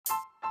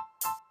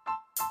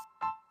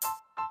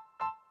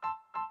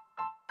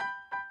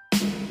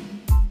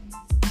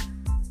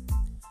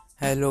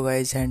Hello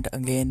guys and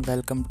again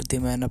welcome to the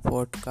Mana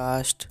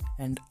podcast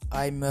and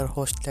I'm your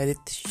host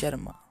Lalit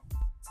Sharma.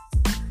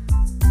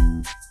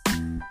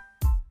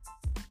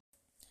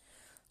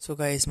 So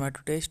guys, my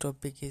today's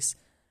topic is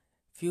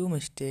few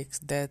mistakes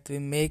that we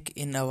make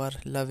in our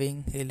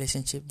loving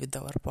relationship with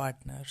our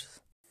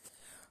partners.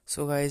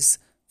 So guys,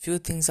 few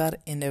things are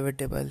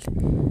inevitable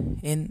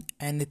in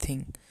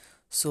anything.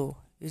 So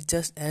it's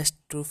just as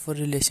true for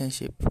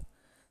relationship.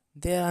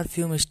 There are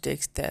few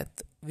mistakes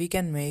that we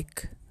can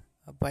make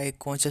by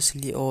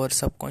consciously or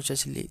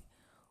subconsciously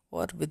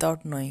or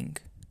without knowing.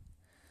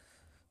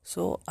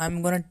 So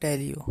I'm gonna tell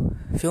you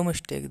few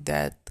mistakes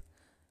that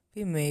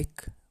we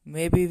make.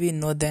 Maybe we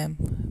know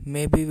them,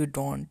 maybe we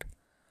don't,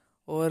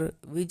 or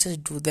we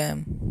just do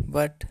them,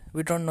 but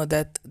we don't know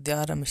that they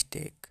are a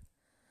mistake.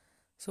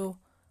 So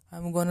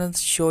I'm gonna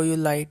show you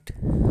light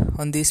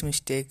on these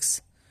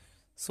mistakes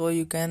so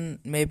you can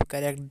maybe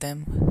correct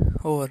them,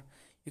 or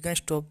you can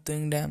stop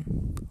doing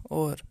them,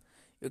 or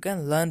you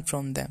can learn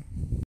from them.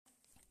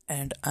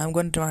 And I'm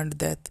going to remind you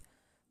that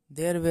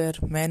there were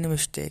many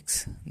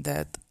mistakes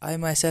that I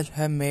myself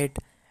have made,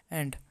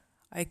 and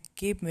I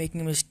keep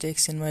making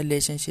mistakes in my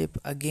relationship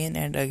again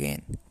and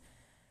again.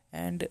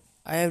 And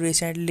I have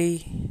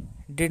recently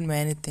did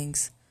many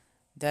things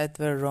that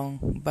were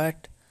wrong,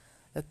 but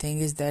the thing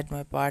is that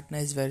my partner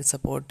is very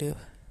supportive.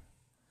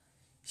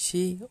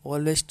 She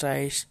always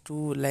tries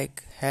to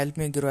help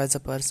me grow as a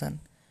person,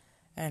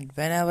 and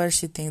whenever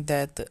she thinks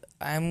that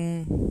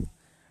I'm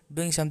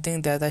doing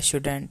something that I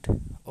shouldn't,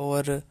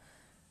 or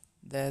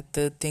that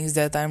the things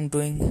that I'm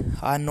doing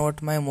are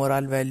not my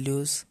moral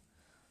values,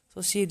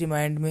 so she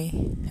remind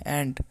me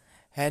and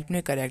help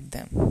me correct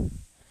them.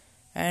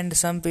 And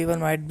some people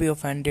might be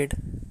offended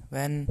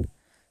when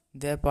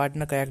their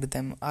partner correct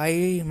them.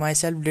 I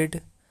myself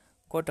did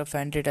got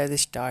offended at the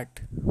start,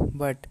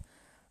 but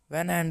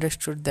when I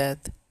understood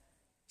that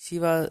she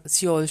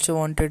also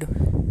wanted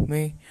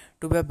me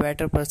to be a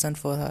better person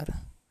for her,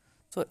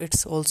 so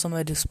it's also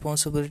my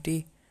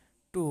responsibility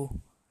to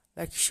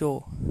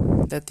show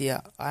that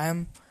I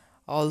am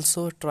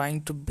also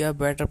trying to be a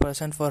better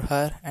person for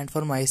her and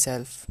for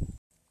myself.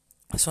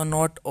 So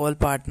not all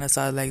partners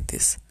are like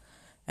this,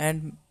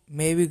 and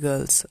maybe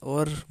girls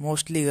or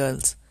mostly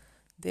girls,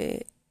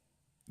 they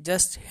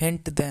just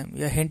hint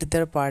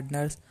their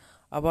partners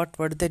about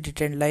what they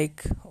didn't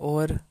like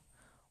or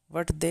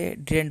what they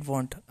didn't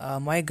want.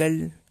 My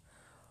girl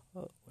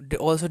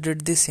also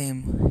did the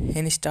same.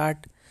 In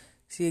start,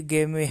 she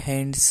gave me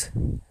hints.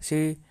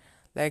 She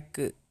like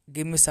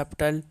give me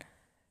subtle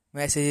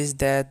messages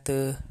that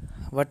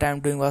what I'm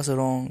doing was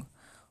wrong,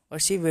 or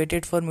she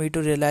waited for me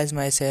to realize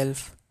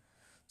myself.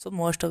 So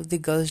most of the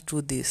girls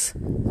do this.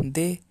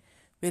 They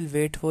will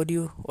wait for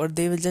you, or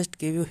they will just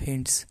give you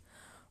hints.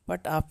 But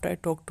after I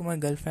talked to my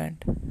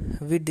girlfriend,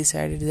 we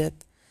decided that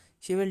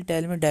she will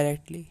tell me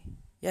directly.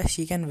 Yeah,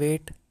 she can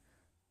wait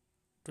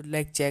to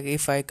check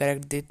if I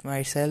correct it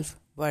myself.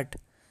 But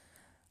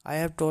I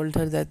have told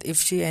her that if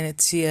she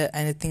see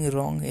anything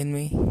wrong in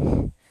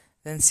me,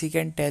 then she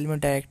can tell me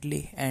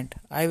directly, and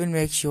I will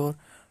make sure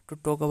to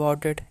talk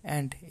about it.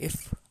 And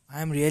if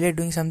I am really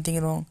doing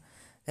something wrong,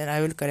 then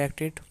I will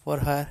correct it for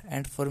her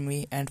and for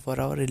me and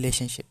for our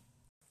relationship.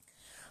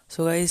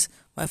 So guys,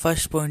 my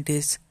first point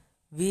is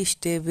we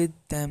stay with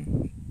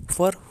them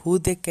for who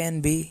they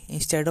can be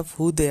instead of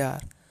who they are.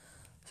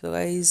 So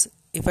guys,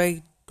 if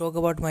I talk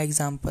about my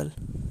example,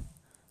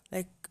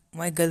 like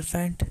my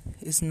girlfriend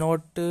is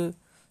not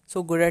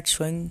so good at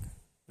showing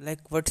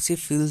what she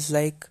feels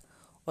like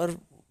or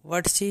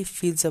what she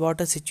feels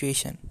about a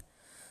situation,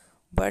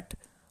 but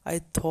I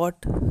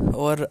thought,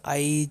 or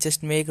I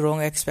just make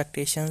wrong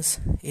expectations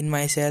in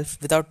myself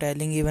without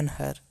telling even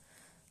her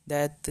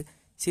that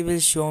she will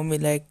show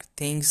me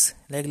things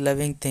like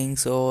loving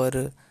things or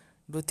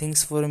do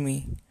things for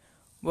me.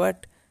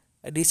 But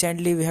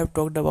recently we have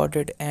talked about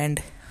it,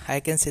 and I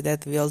can say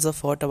that we also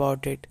thought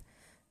about it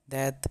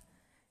that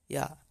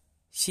yeah,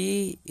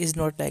 she is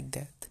not like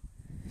that.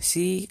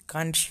 She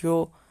can't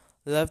show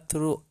love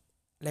through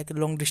a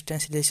long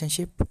distance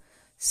relationship.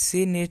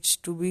 She needs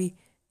to be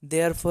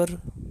there for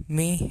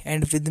me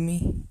and with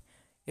me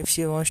if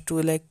she wants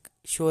to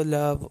show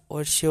love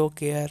or show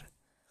care.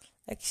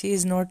 She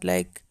is not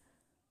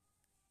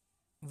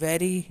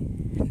very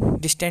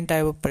distant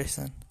type of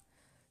person.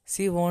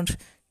 She wants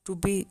to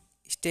be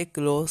stay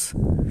close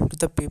to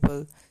the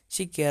people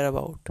she care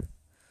about.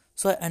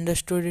 So I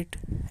understood it,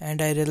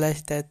 and I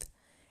realized that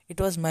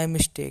it was my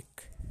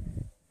mistake.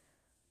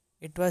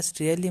 It was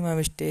really my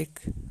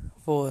mistake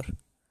for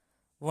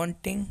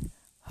wanting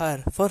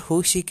her for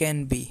who she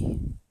can be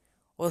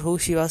or who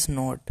she was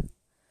not.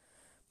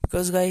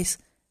 Because guys,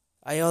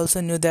 I also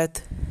knew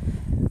that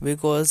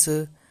because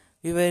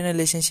we were in a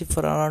relationship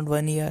for around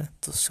 1 year,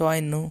 so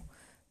I knew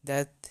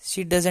that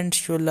she doesn't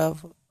show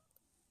love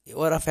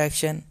or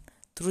affection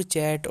through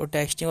chat or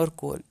texting or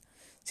call.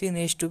 She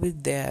needs to be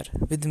there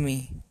with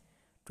me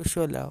to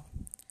show love.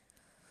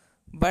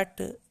 But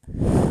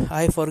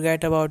I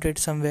forgot about it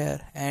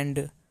somewhere,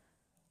 and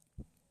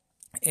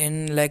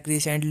in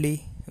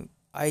recently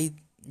I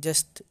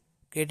just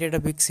created a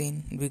big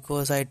scene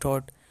because I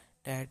thought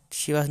that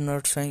she was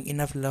not showing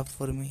enough love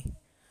for me.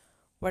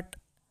 But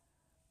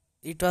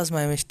it was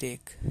my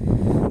mistake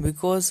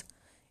because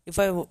if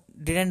I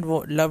didn't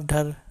loved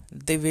her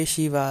the way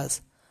she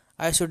was,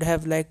 I should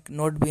have like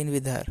not been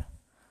with her.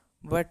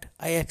 But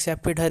I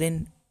accepted her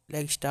in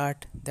like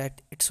start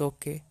that it's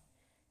okay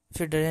if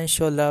she doesn't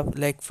show love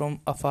like from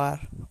afar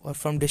or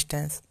from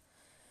distance.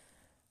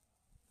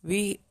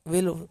 We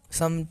will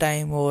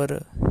sometime or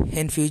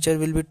in future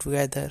will be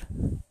together.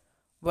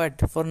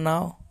 But for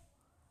now,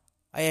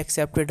 I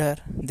accepted her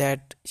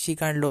that she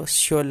can't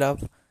show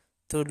love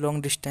through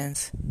long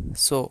distance.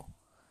 So,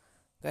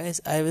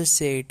 guys, I will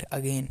say it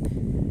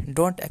again.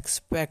 Don't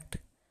expect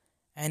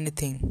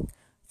anything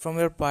from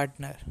your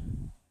partner.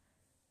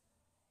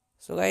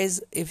 So,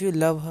 guys, if you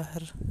love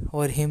her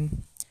or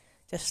him,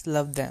 just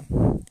love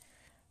them.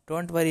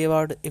 Don't worry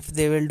about if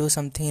they will do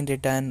something in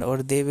return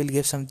or they will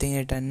give something in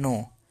return.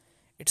 No,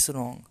 it's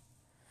wrong.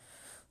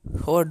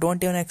 Or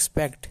don't even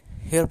expect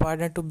your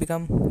partner to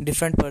become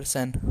different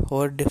person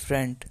or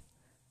different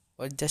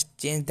or just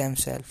change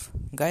themselves.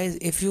 Guys,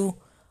 if you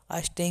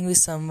are staying with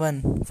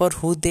someone for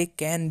who they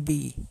can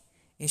be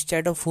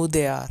instead of who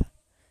they are,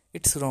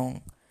 it's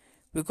wrong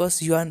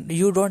because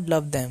you don't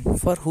love them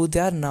for who they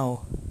are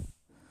now.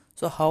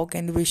 So how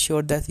can you be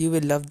sure that you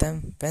will love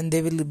them when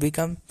they will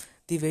become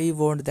the way you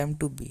want them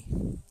to be?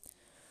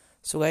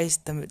 So guys,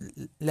 the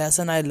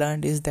lesson I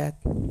learned is that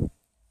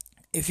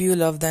if you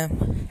love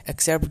them,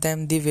 accept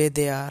them the way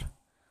they are,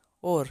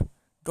 or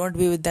don't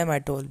be with them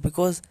at all.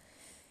 Because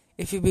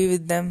if you be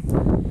with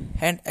them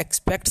and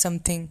expect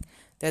something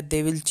that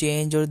they will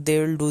change or they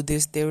will do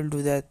this, they will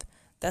do that,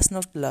 that's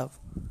not love.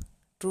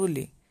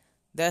 Truly,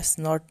 that's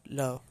not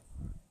love.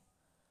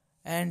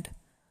 And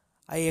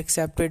I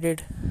accepted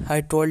it.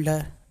 I told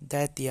her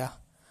that yeah,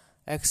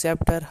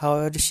 accept her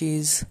however she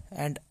is,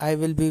 and I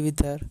will be with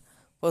her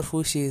for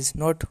who she is,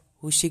 not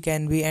who she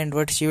can be and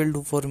what she will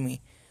do for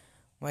me.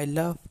 My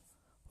love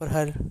for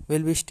her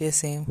will be stay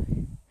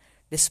same,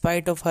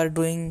 despite of her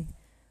doing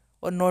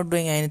or not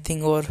doing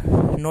anything or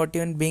not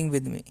even being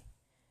with me.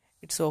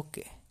 It's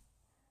okay.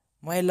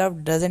 My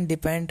love doesn't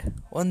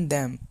depend on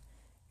them.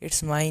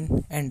 It's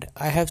mine and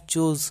I have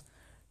choose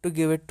to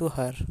give it to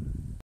her.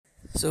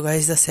 So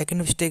guys, the second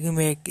mistake we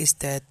make is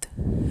that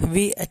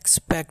we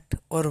expect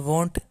or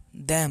want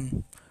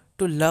them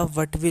to love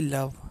what we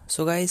love.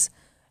 So guys,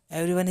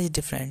 everyone is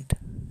different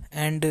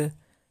and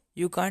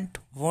you can't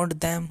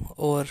want them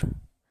or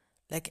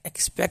like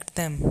expect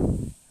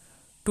them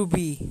to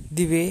be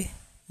the way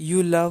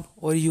you love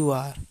or you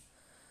are.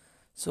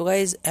 So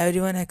guys,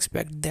 everyone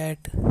expect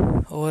that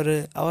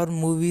or our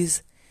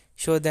movies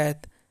show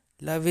that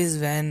love is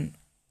when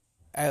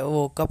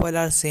couple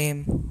are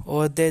same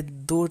or they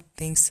do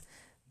things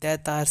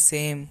that are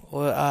same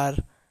or are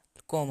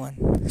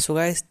common. So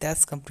guys,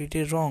 that's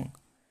completely wrong.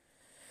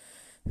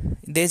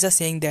 There's a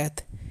saying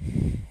that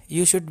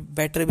you should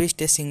better be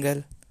stay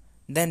single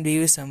than be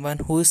with someone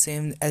who is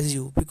same as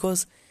you,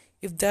 because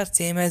if they are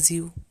same as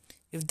you,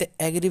 if they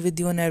agree with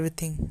you on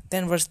everything,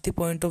 then what's the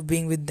point of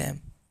being with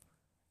them?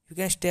 You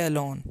can stay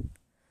alone.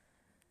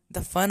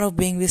 The fun of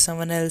being with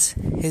someone else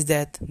is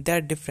that they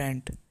are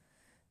different.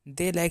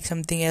 They like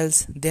something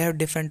else, they have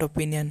different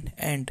opinion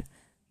and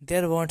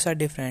their wants are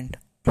different.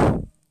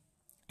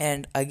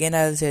 And again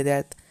I will say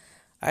that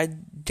I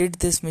did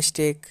this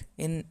mistake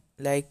in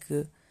like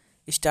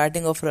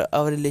starting of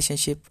our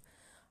relationship.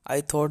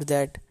 I thought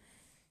that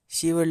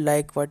she would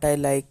like what I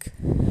like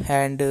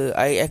and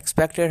I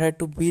expected her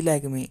to be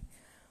like me.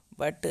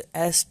 But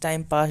as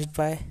time passed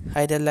by,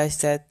 I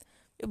realized that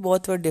we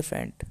both were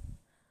different.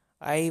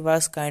 I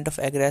was kind of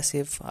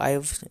aggressive.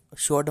 I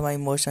showed my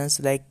emotions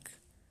like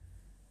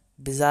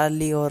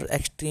bizarrely or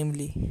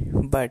extremely,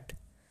 but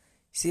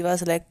she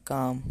was like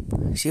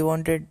calm. She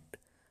wanted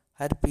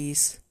her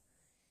peace.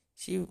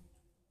 She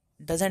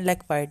doesn't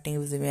like fighting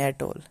with me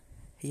at all.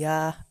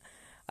 Yeah,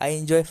 I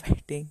enjoy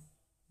fighting.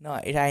 No,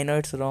 I know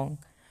it's wrong,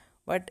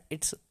 but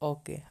it's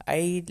okay.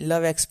 I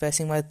love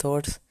expressing my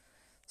thoughts.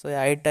 So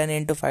yeah, I turn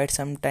into fight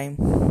sometime,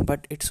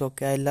 but it's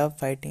okay. I love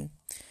fighting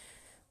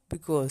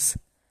because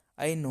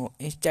I know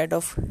instead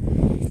of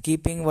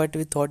keeping what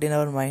we thought in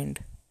our mind,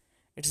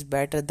 it's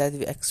better that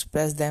we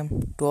express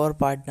them to our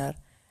partner.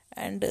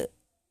 And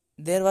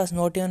there was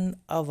not even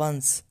a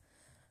once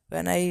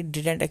when I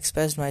didn't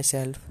express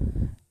myself.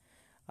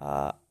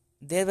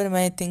 There were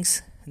many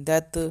things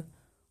that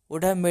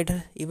would have made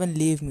her even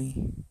leave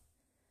me.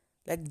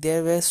 Like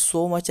there were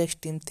so much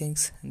extreme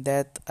things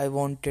that I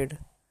wanted,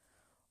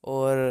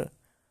 or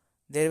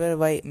there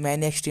were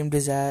many extreme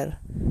desire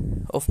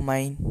of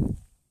mine.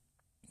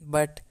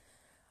 But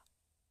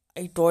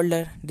I told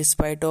her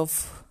despite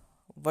of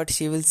what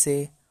she will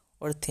say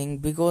or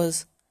think,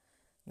 because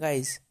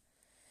guys,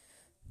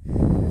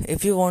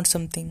 if you want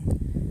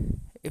something,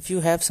 if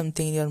you have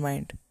something in your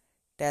mind,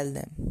 tell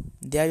them.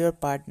 They are your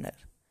partner,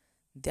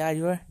 they are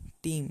your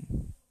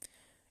team.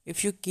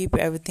 If you keep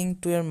everything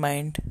to your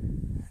mind,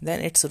 then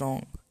it's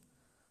wrong.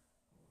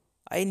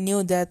 I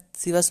knew that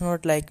she was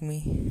not like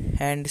me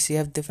and she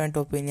have different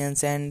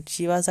opinions and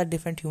she was a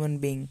different human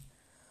being.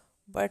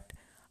 But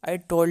I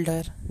told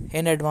her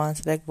in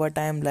advance like what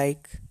I am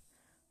like.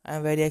 I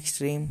am very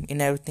extreme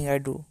in everything I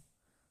do.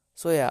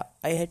 So yeah,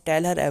 I had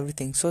tell her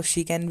everything so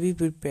she can be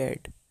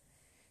prepared.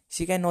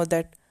 She can know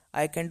that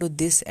I can do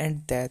this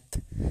and that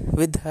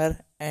with her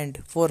and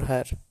for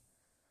her.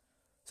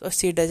 So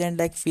she doesn't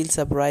like feel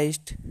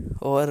surprised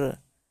or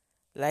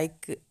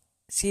like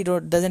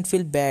doesn't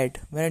feel bad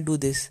when I do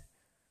this.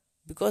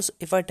 Because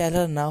if I tell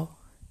her now,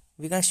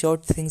 we can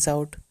sort things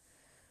out.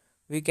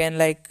 We can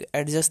like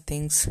adjust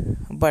things.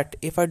 But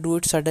if I do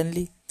it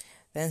suddenly,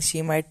 then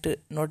she might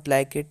not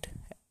like it,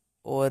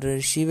 or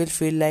she will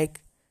feel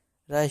like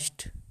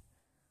rushed.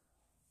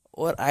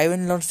 Or I will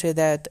not say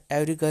that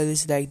every girl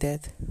is like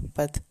that,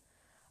 but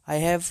I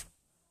have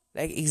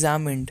like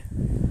examined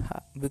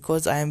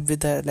because I am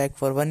with her like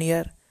for 1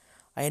 year.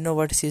 I know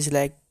what she's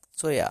like.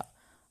 So yeah,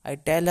 I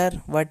tell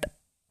her what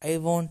I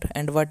want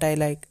and what I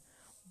like,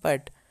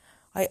 but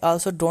I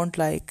also don't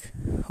like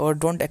or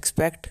don't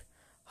expect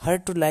her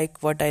to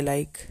like what I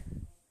like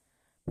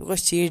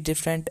because she is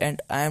different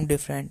and I am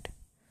different.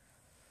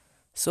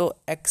 So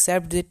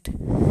accept it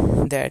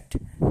that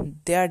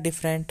they are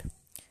different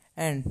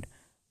and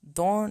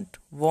don't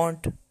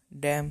want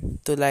them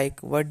to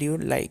like what you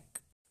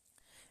like.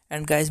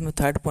 And guys, my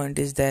third point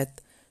is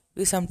that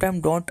we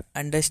sometimes don't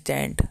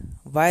understand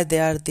why they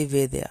are the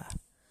way they are.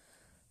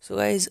 So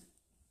guys,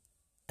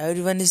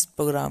 everyone is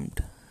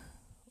programmed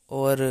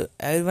or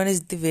everyone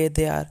is the way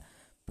they are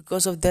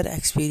because of their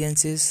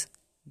experiences,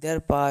 their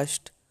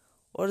past,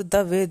 or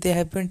the way they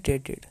have been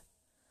treated.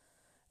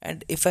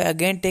 And if I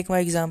again take my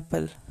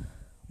example,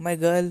 my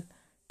girl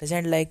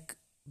doesn't like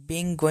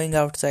being going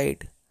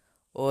outside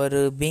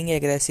or being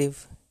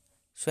aggressive,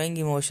 showing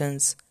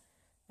emotions,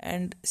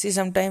 and she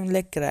sometimes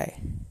like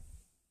cry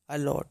a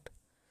lot.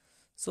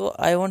 So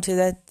I won't say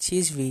that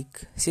she's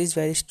weak, she's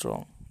very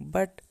strong.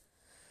 But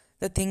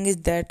the thing is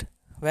that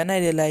when I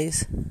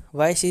realize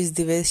why she is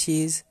the way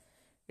she is,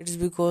 it is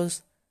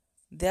because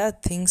there are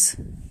things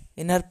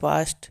in her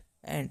past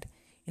and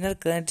in her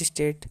current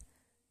state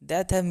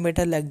that have made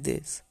her like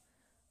this.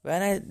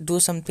 When I do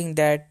something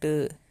that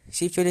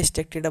she feels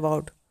restricted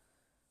about,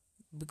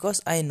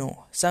 because I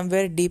know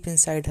somewhere deep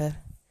inside her,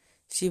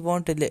 she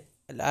wants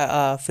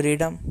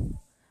freedom,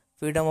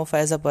 freedom of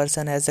as a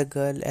person, as a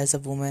girl, as a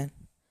woman,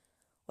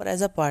 or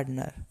as a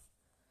partner.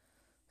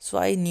 So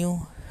I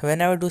knew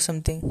when I would do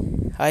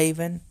something, I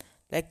even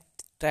like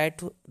try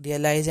to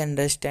realize and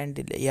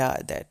understand yeah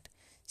that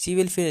she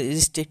will feel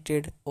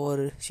restricted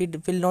or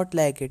will not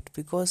like it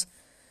because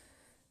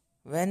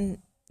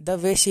when the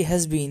way she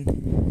has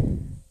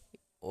been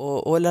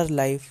all her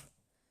life,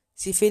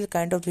 she feel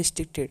kind of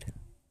restricted.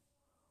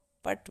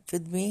 But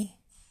with me,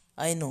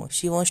 I know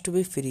she wants to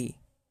be free.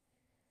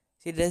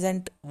 She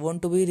doesn't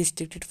want to be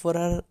restricted for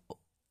her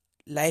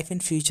life in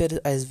future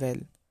as well,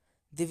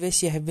 the way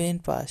she have been in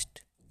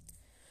past.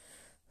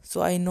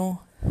 So I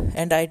know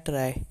and I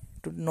try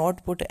to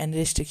not put any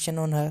restriction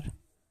on her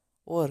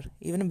or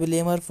even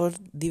blame her for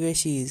the way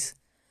she is.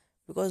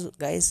 Because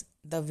guys,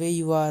 the way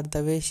you are,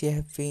 the way she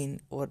have been,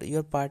 or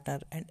your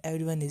partner and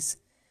everyone is,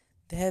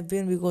 they have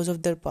been because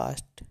of their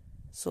past.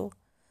 So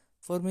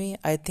for me,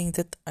 I think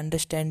that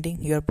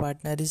understanding your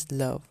partner is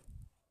love.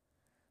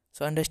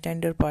 So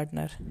understand your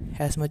partner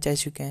as much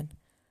as you can.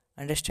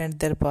 Understand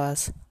their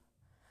past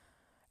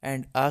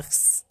and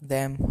ask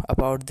them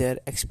about their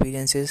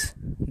experiences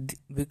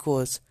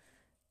because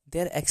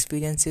their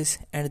experiences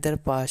and their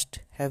past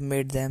have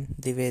made them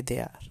the way they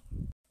are.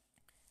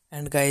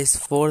 And guys,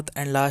 fourth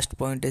and last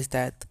point is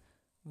that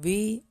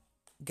we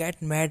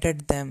get mad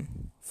at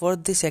them for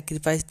the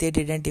sacrifice they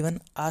didn't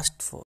even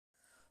ask for.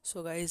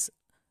 So guys,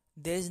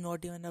 there is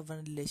not even a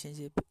one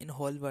relationship in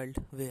whole world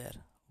where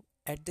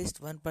at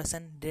least one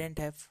person didn't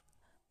have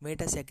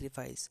made a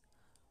sacrifice.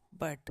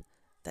 But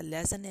the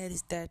lesson here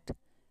is that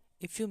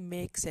if you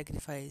make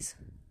sacrifice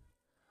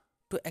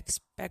to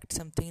expect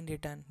something in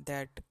return,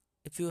 that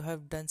if you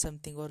have done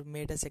something or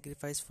made a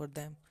sacrifice for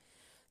them,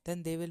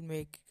 then they will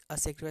make a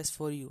sacrifice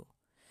for you.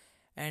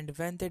 And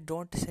when they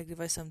don't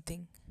sacrifice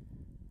something,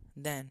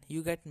 then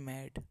you get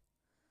mad.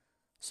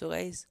 So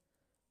guys,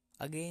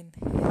 again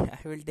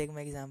I will take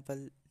my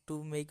example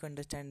to make you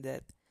understand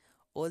that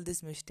all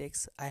these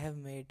mistakes I have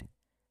made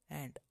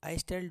and I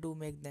still do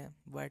make them,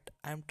 but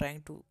I'm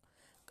trying to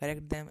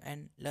correct them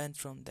and learn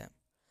from them.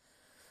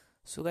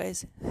 So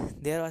guys,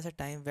 there was a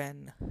time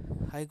when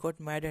I got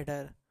mad at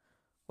her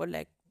for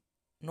like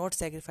not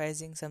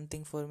sacrificing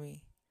something for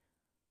me,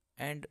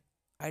 and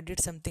I did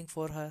something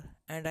for her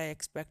and I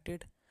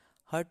expected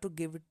her to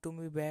give it to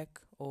me back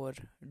or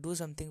do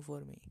something for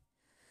me.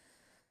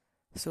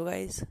 So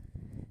guys,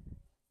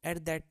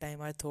 at that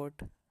time I thought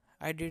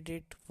I did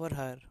it for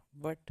her,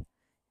 but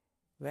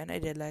when I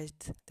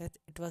realized that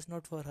it was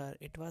not for her,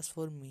 it was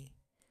for me.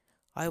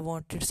 I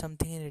wanted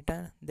something in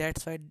return,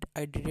 that's why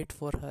I did it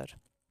for her.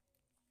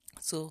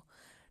 So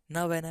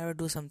now whenever I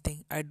do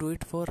something, I do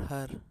it for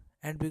her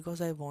and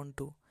because I want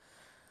to.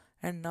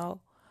 And now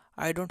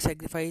I don't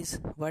sacrifice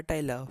what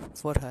I love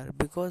for her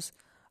because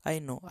I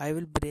know I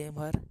will blame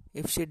her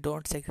if she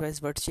don't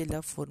sacrifice what she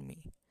love for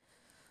me.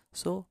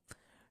 So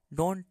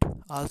Don't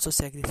also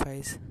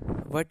sacrifice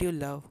what you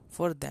love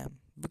for them,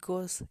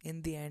 because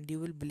in the end you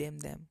will blame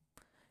them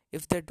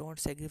if they don't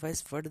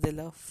sacrifice what they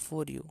love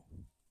for you.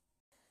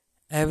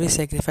 Every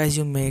sacrifice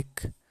you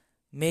make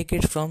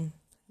it from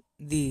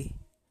the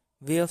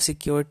way of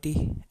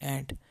security,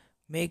 and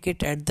make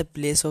it at the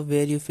place of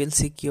where you feel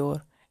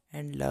secure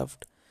and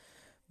loved.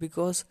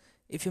 Because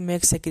if you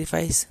make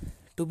sacrifice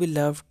to be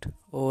loved,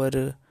 or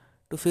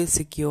to feel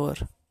secure,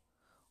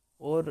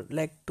 or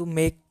like to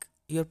make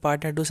your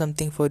partner do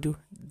something for you,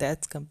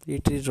 that's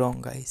completely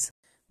wrong, guys.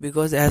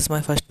 Because as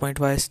my first point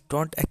was,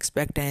 don't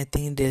expect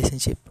anything in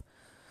relationship.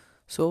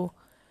 So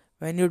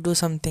when you do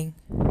something,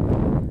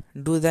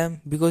 do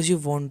them because you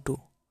want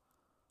to,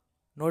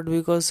 not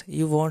because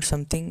you want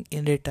something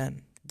in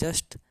return.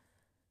 Just,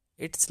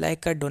 it's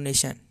like a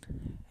donation,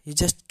 you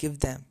just give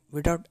them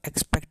without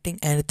expecting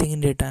anything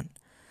in return.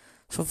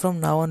 So from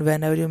now on,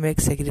 whenever you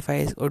make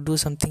sacrifice or do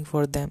something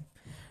for them,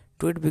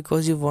 do it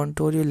because you want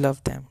to or you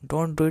love them.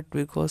 Don't do it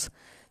because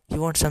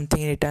you want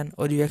something in return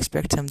or you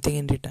expect something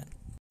in return.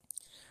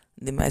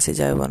 The message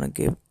I want to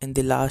give in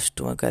the last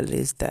to my girl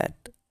is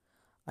that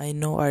I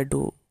know I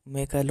do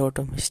make a lot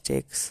of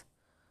mistakes,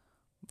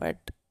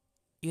 but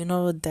you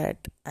know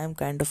that I'm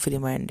kind of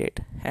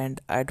reminded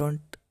and I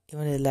don't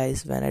even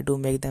realize when I do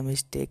make the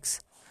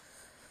mistakes.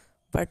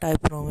 But I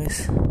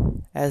promise,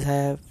 as I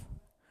have,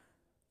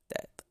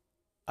 that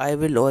I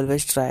will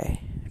always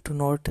try to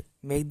not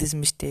make these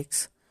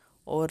mistakes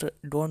or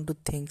don't do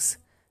things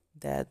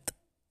that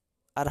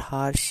are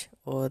harsh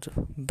or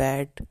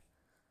bad.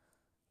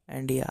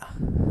 And yeah,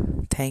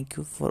 thank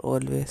you for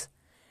always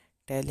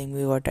telling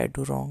me what I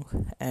do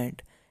wrong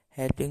and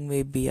helping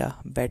me be a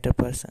better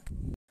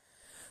person.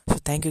 So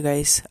thank you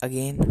guys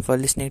again for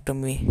listening to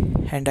me,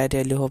 and I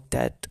really hope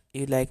that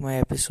you like my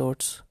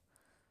episodes.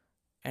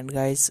 And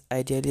guys,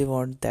 I really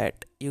want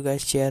that you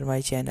guys share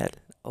my channel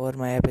or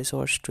my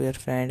episodes to your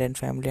friend and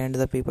family and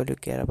the people you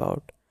care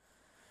about.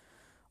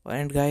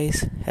 And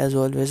guys, as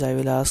always, I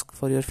will ask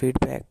for your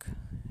feedback.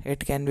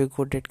 It can be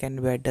good, it can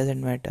be bad,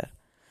 doesn't matter,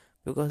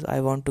 because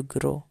I want to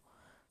grow.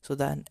 So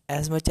then,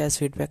 as much as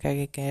feedback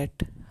I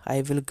get,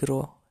 I will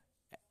grow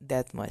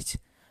that much.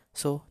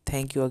 So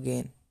thank you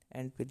again,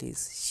 and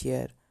please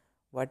share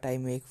what I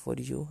make for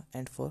you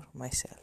and for myself.